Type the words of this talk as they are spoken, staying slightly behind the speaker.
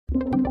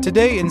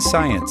Today in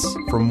Science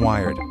from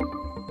Wired.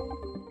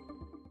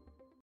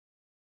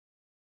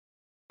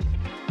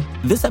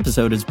 This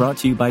episode is brought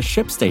to you by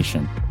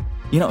ShipStation.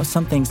 You know,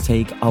 some things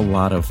take a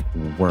lot of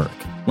work,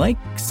 like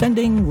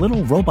sending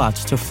little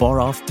robots to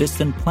far-off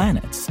distant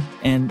planets.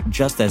 And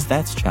just as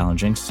that's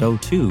challenging, so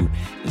too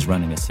is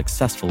running a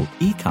successful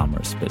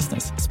e-commerce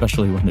business,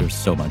 especially when there's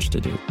so much to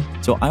do.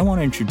 So I want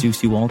to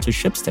introduce you all to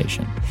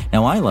ShipStation.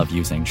 Now, I love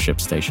using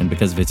ShipStation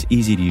because of its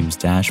easy-to-use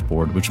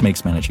dashboard, which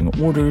makes managing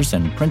orders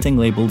and printing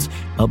labels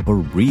a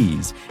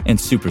breeze and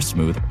super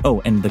smooth.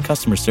 Oh, and the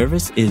customer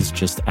service is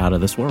just out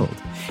of this world.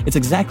 It's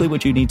exactly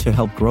what you need to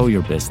help grow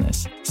your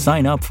business.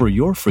 Sign up for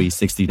your free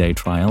 60-day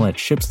trial at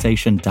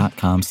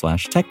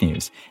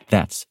shipstation.com/technews.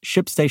 That's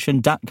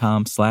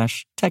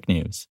shipstation.com/technews.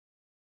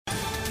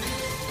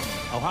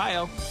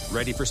 Ohio,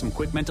 ready for some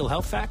quick mental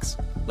health facts?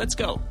 Let's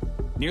go.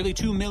 Nearly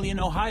 2 million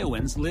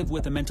Ohioans live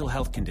with a mental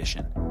health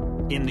condition.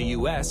 In the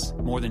U.S.,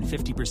 more than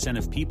 50%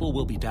 of people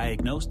will be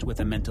diagnosed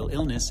with a mental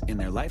illness in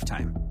their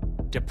lifetime.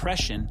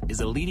 Depression is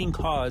a leading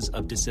cause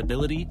of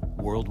disability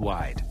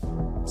worldwide.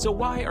 So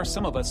why are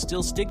some of us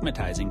still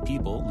stigmatizing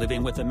people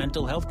living with a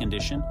mental health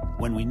condition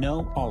when we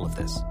know all of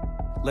this?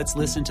 Let's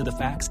listen to the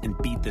facts and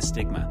beat the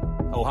stigma.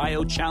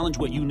 Ohio, challenge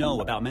what you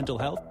know about mental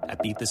health at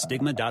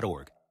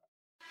beatthestigma.org.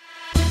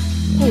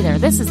 Hey there,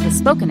 this is the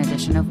spoken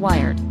edition of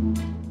Wired.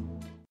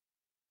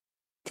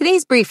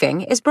 Today's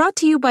briefing is brought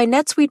to you by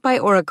NetSuite by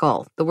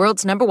Oracle, the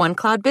world's #1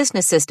 cloud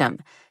business system.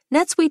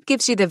 NetSuite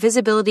gives you the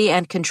visibility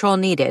and control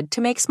needed to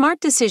make smart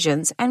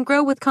decisions and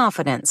grow with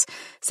confidence.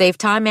 Save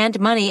time and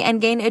money and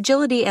gain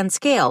agility and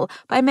scale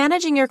by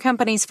managing your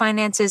company's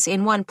finances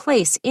in one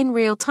place in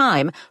real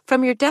time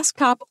from your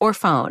desktop or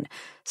phone.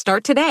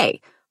 Start today.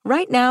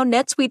 Right now,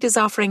 NetSuite is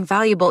offering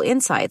valuable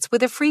insights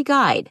with a free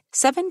guide,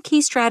 7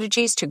 key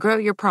strategies to grow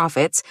your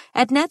profits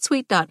at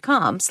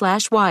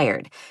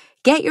netsuite.com/wired.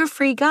 Get your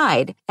free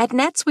guide at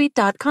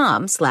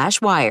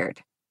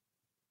netsuite.com/wired.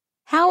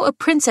 How a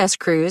princess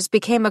cruise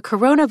became a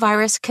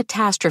coronavirus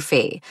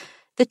catastrophe.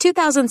 The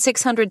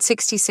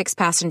 2,666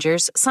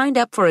 passengers signed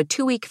up for a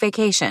 2-week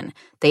vacation.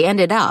 They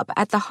ended up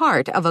at the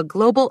heart of a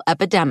global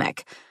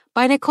epidemic.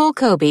 By Nicole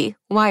Kobe,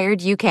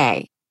 Wired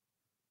UK.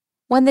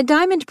 When the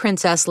Diamond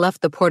Princess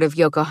left the port of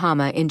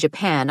Yokohama in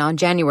Japan on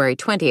January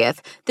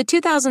 20th, the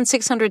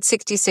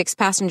 2,666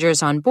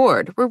 passengers on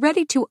board were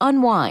ready to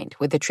unwind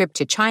with a trip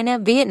to China,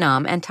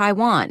 Vietnam, and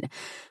Taiwan.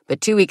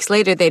 But 2 weeks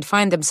later, they'd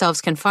find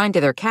themselves confined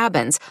to their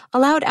cabins,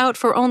 allowed out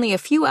for only a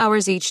few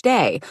hours each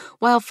day,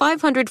 while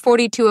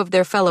 542 of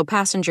their fellow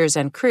passengers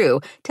and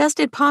crew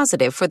tested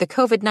positive for the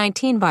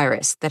COVID-19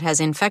 virus that has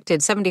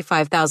infected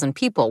 75,000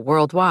 people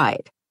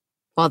worldwide.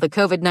 While the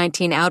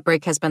COVID-19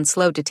 outbreak has been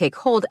slow to take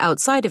hold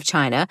outside of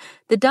China,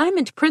 the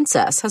Diamond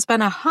Princess has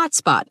been a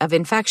hotspot of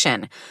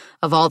infection.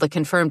 Of all the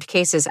confirmed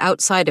cases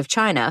outside of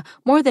China,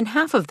 more than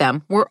half of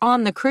them were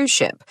on the cruise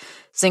ship.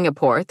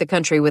 Singapore, the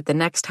country with the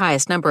next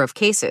highest number of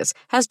cases,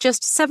 has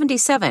just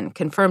 77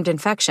 confirmed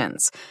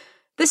infections.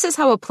 This is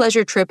how a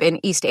pleasure trip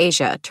in East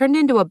Asia turned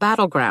into a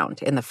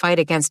battleground in the fight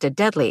against a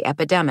deadly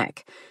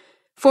epidemic.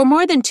 For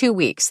more than 2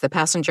 weeks, the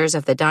passengers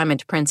of the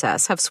Diamond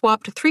Princess have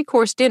swapped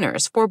 3-course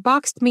dinners for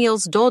boxed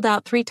meals doled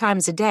out 3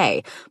 times a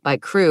day by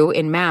crew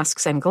in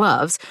masks and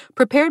gloves,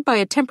 prepared by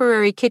a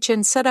temporary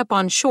kitchen set up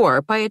on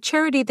shore by a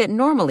charity that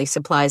normally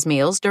supplies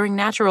meals during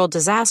natural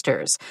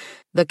disasters.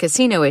 The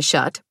casino is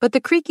shut, but the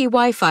creaky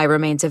Wi-Fi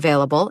remains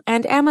available,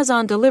 and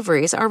Amazon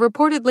deliveries are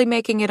reportedly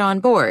making it on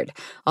board,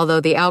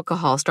 although the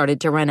alcohol started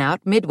to run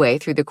out midway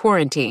through the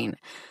quarantine.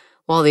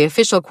 While the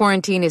official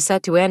quarantine is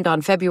set to end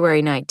on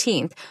February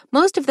 19th,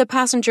 most of the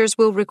passengers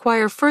will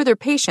require further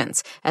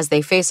patience as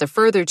they face a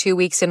further 2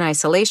 weeks in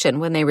isolation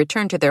when they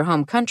return to their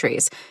home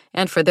countries,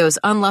 and for those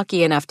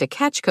unlucky enough to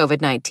catch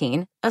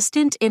COVID-19, a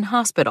stint in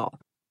hospital.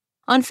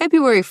 On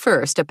February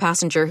 1st, a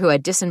passenger who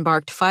had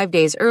disembarked 5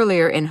 days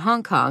earlier in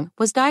Hong Kong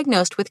was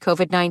diagnosed with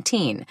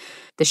COVID-19.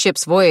 The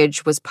ship's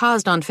voyage was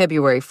paused on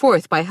February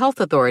 4th by health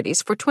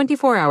authorities for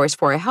 24 hours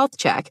for a health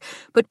check,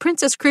 but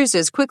Princess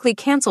Cruises quickly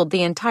canceled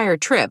the entire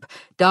trip,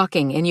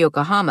 docking in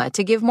Yokohama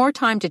to give more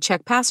time to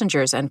check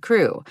passengers and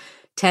crew.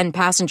 10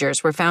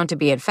 passengers were found to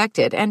be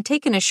infected and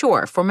taken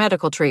ashore for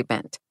medical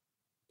treatment.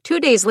 2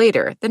 days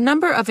later, the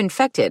number of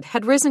infected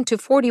had risen to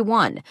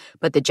 41,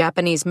 but the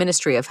Japanese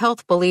Ministry of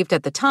Health believed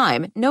at the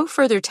time no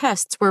further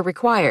tests were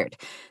required.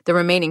 The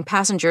remaining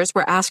passengers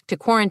were asked to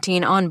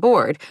quarantine on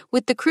board,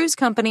 with the cruise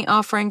company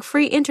offering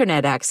free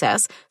internet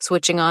access,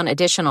 switching on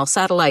additional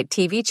satellite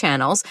TV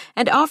channels,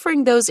 and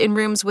offering those in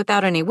rooms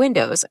without any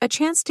windows a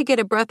chance to get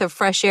a breath of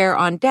fresh air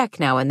on deck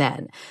now and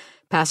then.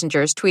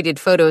 Passengers tweeted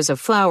photos of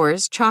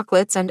flowers,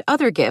 chocolates, and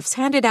other gifts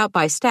handed out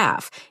by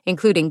staff,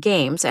 including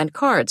games and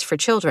cards for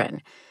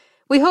children.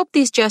 We hope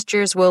these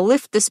gestures will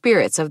lift the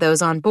spirits of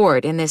those on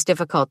board in this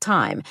difficult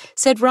time,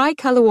 said Rai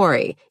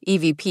Kalawari,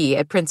 EVP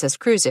at Princess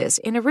Cruises,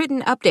 in a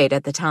written update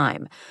at the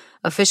time.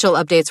 Official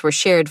updates were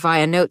shared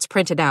via notes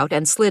printed out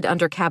and slid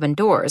under cabin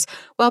doors,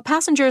 while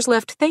passengers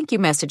left thank you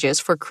messages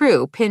for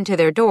crew pinned to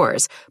their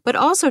doors, but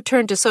also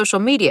turned to social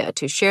media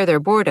to share their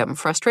boredom,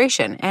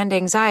 frustration, and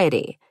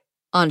anxiety.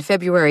 On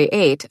February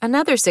 8,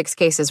 another 6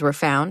 cases were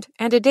found,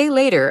 and a day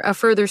later, a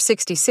further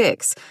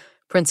 66.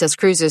 Princess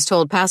Cruises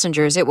told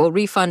passengers it will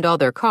refund all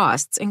their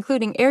costs,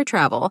 including air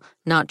travel,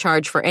 not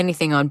charge for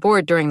anything on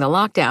board during the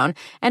lockdown,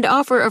 and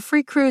offer a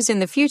free cruise in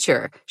the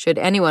future, should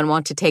anyone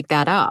want to take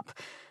that up.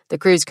 The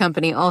cruise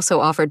company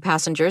also offered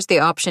passengers the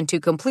option to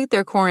complete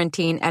their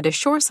quarantine at a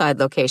shoreside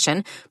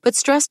location, but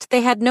stressed they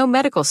had no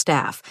medical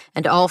staff,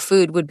 and all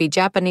food would be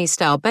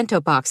Japanese-style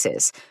bento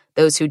boxes.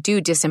 Those who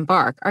do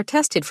disembark are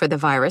tested for the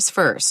virus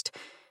first.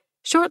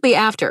 Shortly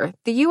after,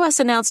 the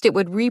U.S. announced it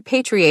would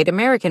repatriate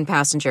American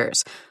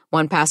passengers.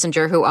 One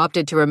passenger who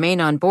opted to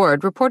remain on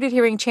board reported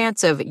hearing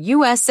chants of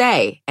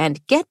USA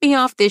and "Get me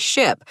off this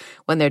ship"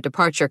 when their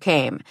departure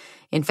came.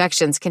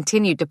 Infections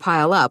continued to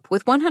pile up,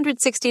 with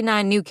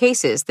 169 new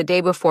cases the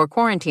day before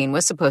quarantine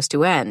was supposed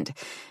to end.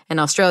 An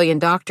Australian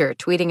doctor,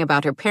 tweeting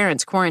about her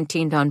parents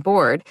quarantined on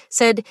board,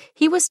 said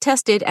he was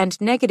tested and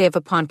negative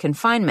upon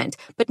confinement,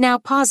 but now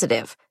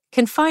positive.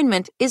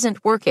 Confinement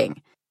isn't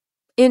working.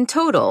 In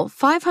total,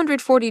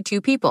 542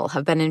 people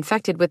have been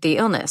infected with the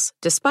illness,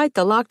 despite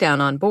the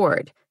lockdown on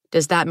board.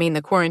 Does that mean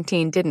the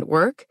quarantine didn't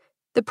work?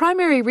 The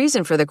primary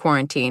reason for the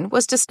quarantine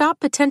was to stop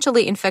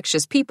potentially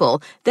infectious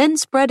people then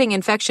spreading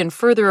infection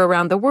further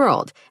around the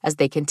world as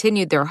they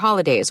continued their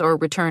holidays or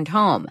returned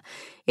home.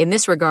 In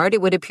this regard,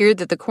 it would appear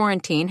that the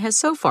quarantine has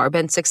so far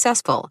been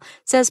successful,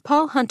 says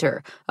Paul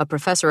Hunter, a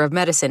professor of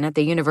medicine at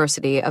the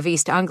University of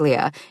East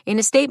Anglia, in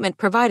a statement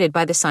provided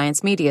by the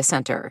Science Media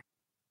Center.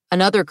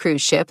 Another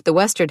cruise ship, the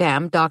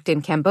Westerdam, docked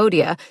in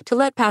Cambodia to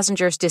let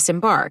passengers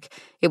disembark.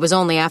 It was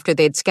only after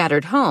they'd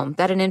scattered home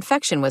that an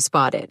infection was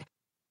spotted.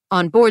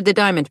 On board the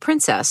Diamond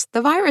Princess,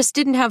 the virus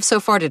didn't have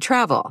so far to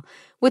travel.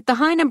 With the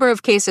high number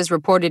of cases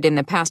reported in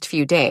the past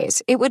few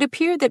days, it would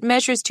appear that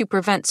measures to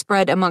prevent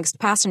spread amongst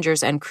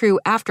passengers and crew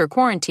after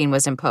quarantine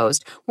was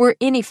imposed were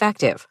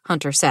ineffective,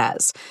 Hunter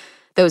says.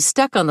 Those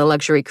stuck on the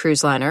luxury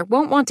cruise liner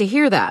won't want to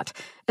hear that,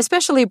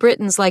 especially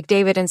Britons like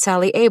David and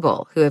Sally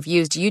Abel, who have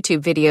used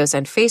YouTube videos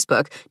and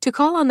Facebook to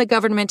call on the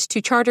government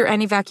to charter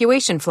an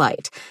evacuation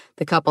flight.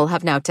 The couple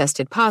have now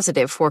tested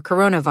positive for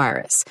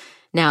coronavirus.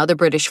 Now, the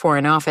British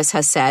Foreign Office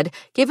has said,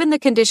 given the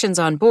conditions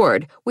on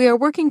board, we are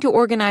working to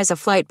organize a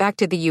flight back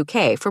to the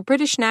UK for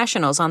British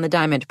nationals on the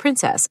Diamond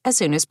Princess as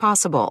soon as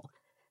possible.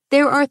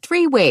 There are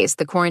 3 ways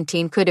the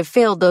quarantine could have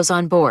failed those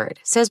on board,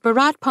 says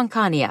Bharat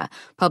Pankania,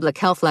 public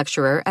health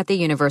lecturer at the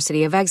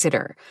University of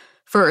Exeter.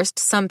 First,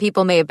 some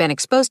people may have been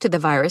exposed to the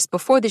virus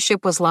before the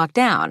ship was locked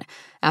down.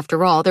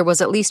 After all, there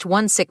was at least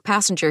 1 sick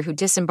passenger who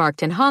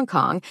disembarked in Hong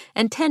Kong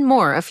and 10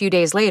 more a few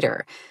days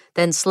later.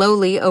 Then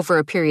slowly, over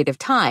a period of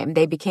time,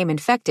 they became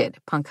infected,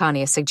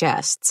 Pankania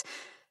suggests.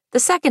 The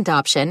second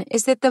option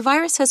is that the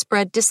virus has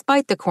spread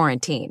despite the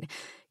quarantine.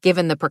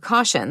 Given the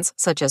precautions,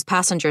 such as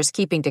passengers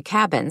keeping to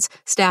cabins,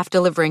 staff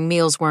delivering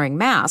meals wearing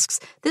masks,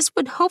 this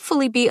would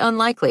hopefully be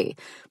unlikely.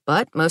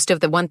 But most of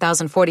the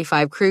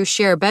 1,045 crew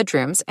share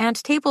bedrooms and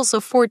tables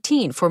of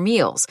 14 for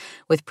meals,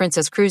 with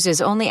Princess Cruises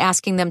only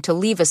asking them to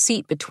leave a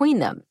seat between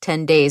them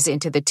 10 days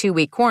into the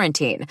 2-week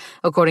quarantine,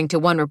 according to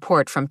one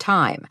report from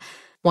Time.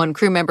 One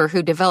crew member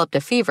who developed a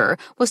fever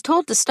was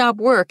told to stop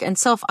work and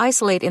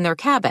self-isolate in their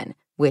cabin,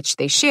 which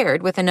they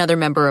shared with another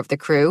member of the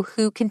crew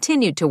who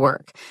continued to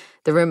work.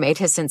 The roommate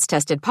has since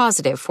tested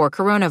positive for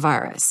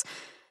coronavirus.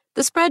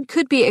 The spread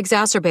could be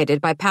exacerbated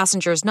by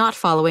passengers not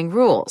following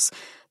rules.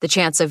 The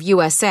chants of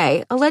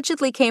USA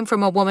allegedly came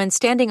from a woman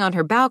standing on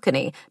her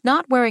balcony,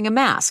 not wearing a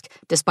mask,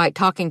 despite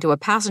talking to a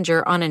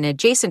passenger on an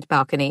adjacent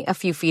balcony a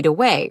few feet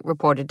away,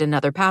 reported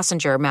another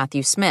passenger,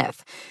 Matthew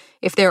Smith.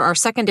 If there are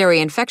secondary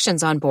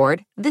infections on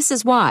board, this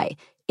is why.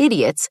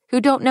 Idiots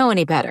who don't know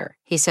any better,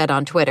 he said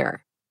on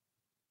Twitter.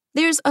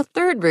 There's a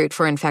third route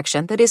for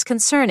infection that is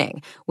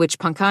concerning, which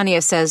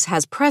Pankania says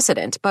has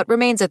precedent but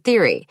remains a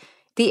theory: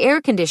 the air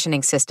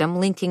conditioning system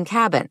linking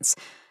cabins.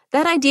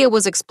 That idea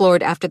was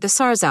explored after the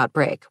SARS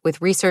outbreak,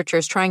 with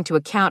researchers trying to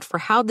account for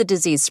how the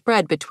disease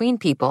spread between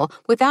people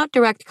without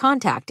direct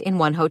contact in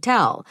one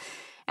hotel.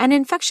 An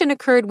infection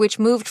occurred which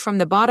moved from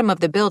the bottom of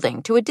the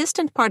building to a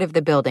distant part of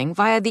the building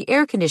via the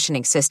air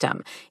conditioning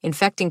system,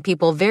 infecting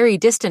people very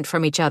distant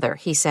from each other,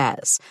 he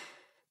says.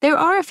 There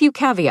are a few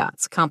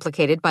caveats,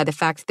 complicated by the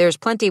fact there's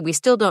plenty we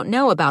still don't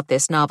know about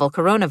this novel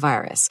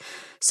coronavirus.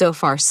 So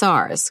far,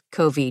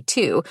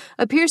 SARS-CoV-2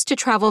 appears to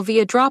travel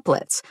via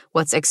droplets,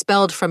 what's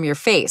expelled from your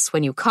face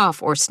when you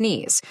cough or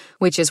sneeze,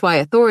 which is why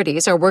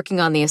authorities are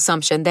working on the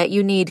assumption that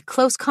you need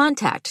close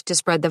contact to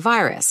spread the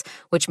virus,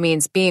 which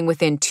means being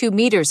within 2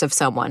 meters of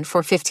someone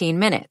for 15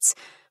 minutes.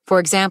 For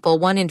example,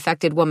 one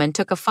infected woman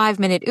took a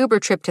 5-minute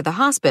Uber trip to the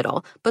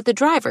hospital, but the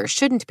driver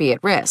shouldn't be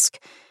at risk.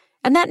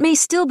 And that may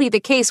still be the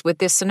case with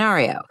this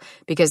scenario.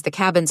 Because the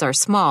cabins are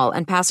small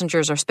and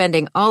passengers are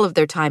spending all of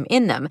their time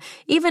in them,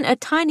 even a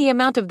tiny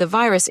amount of the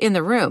virus in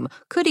the room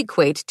could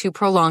equate to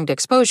prolonged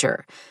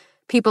exposure.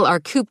 People are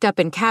cooped up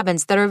in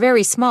cabins that are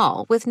very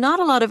small, with not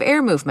a lot of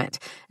air movement,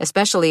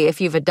 especially if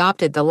you've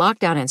adopted the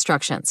lockdown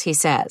instructions, he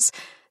says.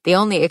 The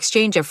only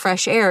exchange of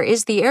fresh air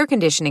is the air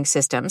conditioning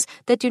systems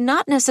that do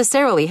not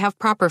necessarily have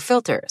proper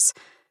filters.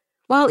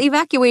 While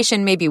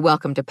evacuation may be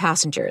welcome to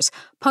passengers,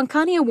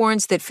 Pankania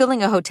warns that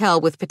filling a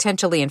hotel with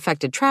potentially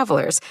infected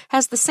travelers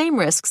has the same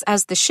risks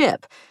as the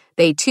ship.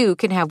 They, too,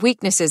 can have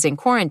weaknesses in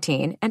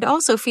quarantine and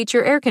also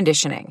feature air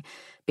conditioning.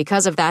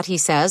 Because of that, he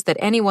says that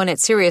anyone at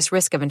serious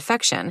risk of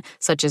infection,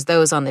 such as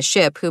those on the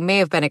ship who may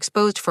have been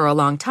exposed for a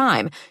long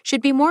time,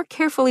 should be more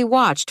carefully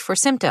watched for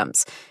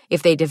symptoms.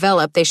 If they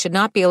develop, they should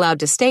not be allowed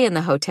to stay in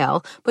the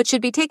hotel, but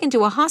should be taken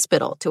to a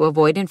hospital to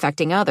avoid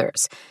infecting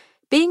others.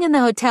 Being in the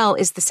hotel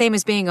is the same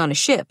as being on a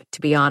ship,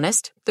 to be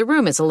honest. The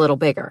room is a little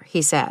bigger,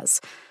 he says.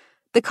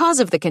 The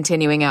cause of the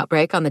continuing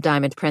outbreak on the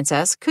Diamond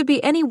Princess could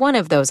be any one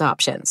of those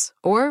options,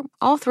 or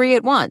all three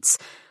at once.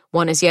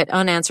 One as yet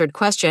unanswered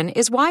question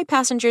is why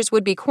passengers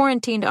would be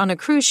quarantined on a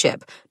cruise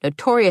ship,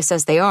 notorious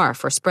as they are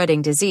for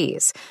spreading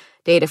disease.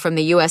 Data from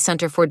the U.S.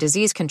 Center for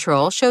Disease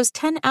Control shows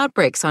 10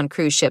 outbreaks on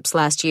cruise ships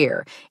last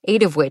year,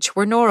 8 of which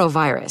were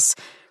norovirus.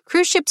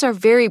 Cruise ships are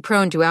very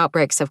prone to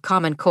outbreaks of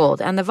common cold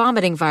and the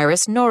vomiting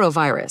virus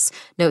norovirus,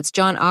 notes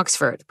John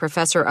Oxford,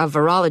 professor of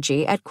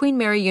virology at Queen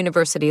Mary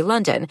University,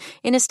 London,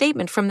 in a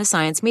statement from the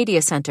Science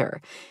Media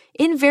Center.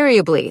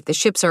 Invariably, the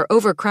ships are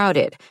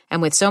overcrowded,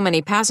 and with so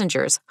many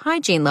passengers,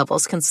 hygiene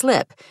levels can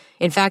slip.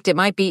 In fact, it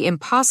might be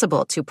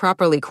impossible to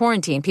properly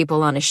quarantine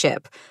people on a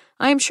ship.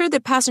 I am sure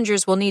that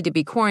passengers will need to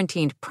be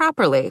quarantined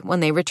properly when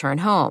they return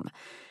home.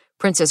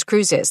 Princess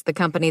Cruises, the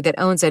company that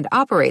owns and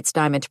operates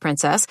Diamond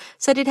Princess,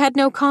 said it had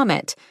no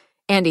comment.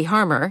 Andy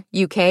Harmer,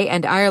 UK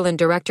and Ireland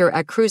director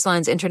at Cruise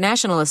Lines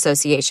International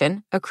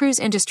Association, a cruise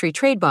industry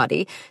trade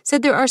body,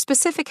 said there are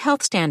specific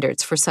health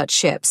standards for such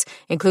ships,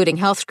 including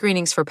health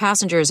screenings for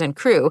passengers and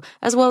crew,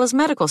 as well as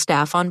medical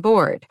staff on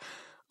board.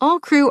 All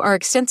crew are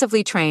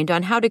extensively trained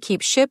on how to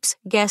keep ships,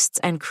 guests,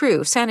 and crew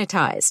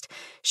sanitized.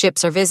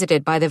 Ships are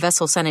visited by the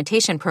Vessel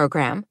Sanitation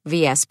Program,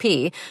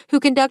 VSP,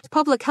 who conduct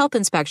public health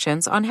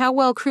inspections on how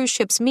well cruise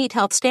ships meet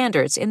health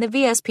standards in the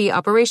VSP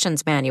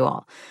Operations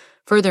Manual.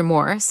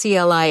 Furthermore,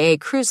 CLIA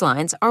cruise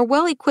lines are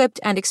well equipped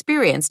and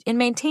experienced in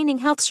maintaining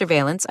health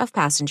surveillance of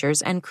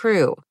passengers and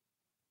crew.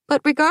 But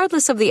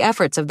regardless of the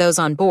efforts of those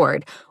on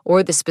board,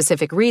 or the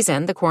specific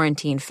reason the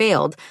quarantine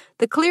failed,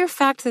 the clear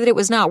fact that it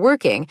was not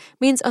working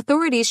means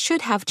authorities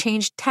should have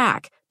changed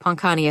tack,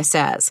 Pankania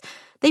says.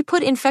 They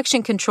put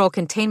infection control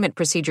containment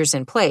procedures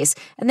in place,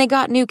 and they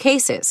got new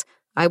cases.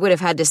 I would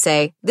have had to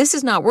say, this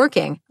is not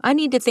working. I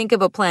need to think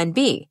of a plan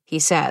B, he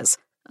says.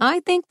 I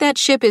think that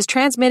ship is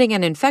transmitting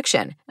an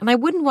infection, and I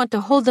wouldn't want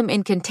to hold them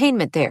in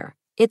containment there.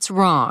 It's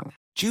wrong.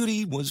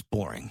 Judy was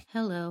boring.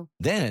 Hello.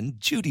 Then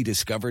Judy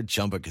discovered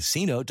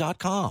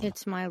ChumbaCasino.com.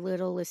 It's my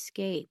little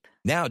escape.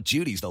 Now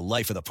Judy's the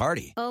life of the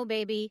party. Oh,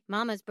 baby,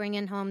 mama's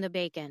bringing home the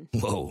bacon.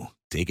 Whoa,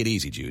 take it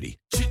easy, Judy.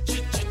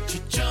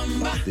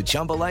 The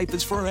Chumba life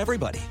is for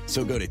everybody.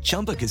 So go to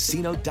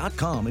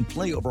ChumbaCasino.com and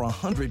play over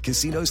 100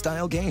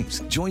 casino-style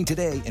games. Join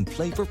today and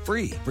play for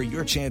free for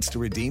your chance to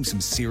redeem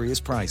some serious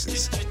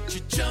prizes.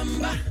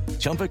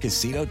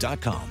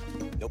 ChumbaCasino.com.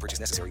 No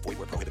purchase necessary. Void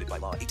where prohibited by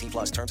law.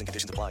 18+ terms and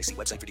conditions apply. See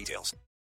website for details.